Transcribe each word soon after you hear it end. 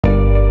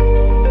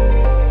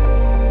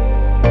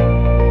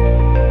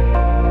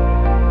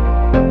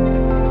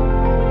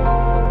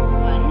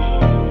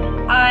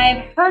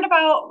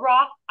about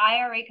Roth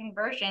IRA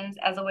conversions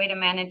as a way to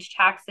manage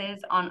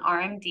taxes on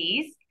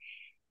RMDs.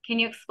 Can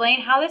you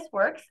explain how this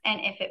works and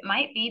if it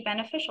might be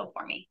beneficial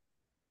for me?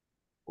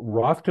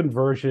 Roth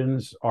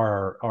conversions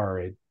are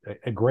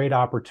a great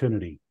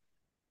opportunity.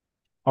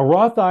 A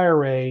Roth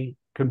IRA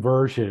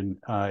conversion,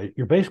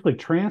 you're basically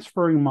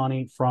transferring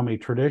money from a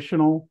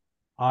traditional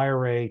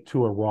IRA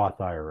to a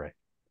Roth IRA.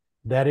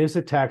 That is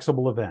a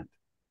taxable event.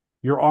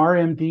 Your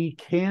RMD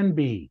can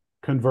be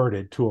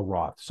converted to a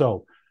Roth.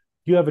 So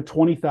if you have a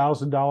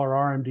 $20,000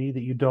 RMD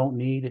that you don't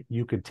need,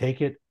 you could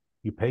take it,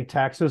 you pay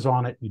taxes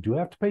on it. You do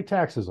have to pay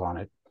taxes on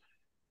it,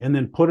 and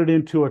then put it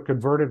into a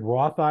converted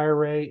Roth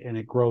IRA, and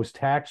it grows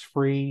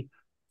tax-free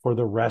for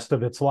the rest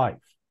of its life.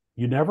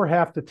 You never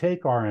have to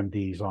take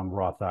RMDs on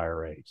Roth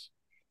IRAs.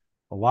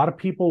 A lot of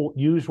people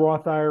use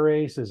Roth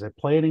IRAs as a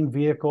planning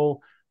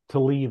vehicle to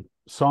leave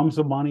sums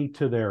of money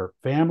to their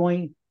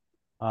family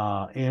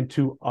and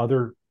to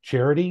other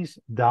charities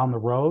down the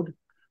road.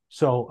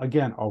 So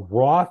again, a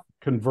Roth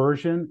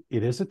conversion,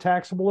 it is a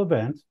taxable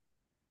event.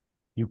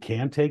 You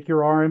can take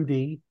your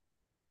RMD.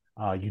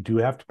 You do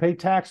have to pay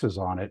taxes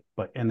on it,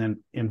 and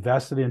then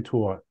invest it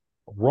into a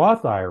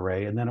Roth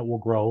IRA, and then it will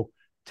grow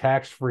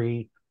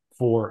tax-free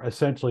for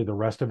essentially the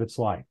rest of its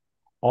life.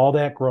 All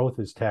that growth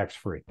is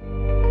tax-free.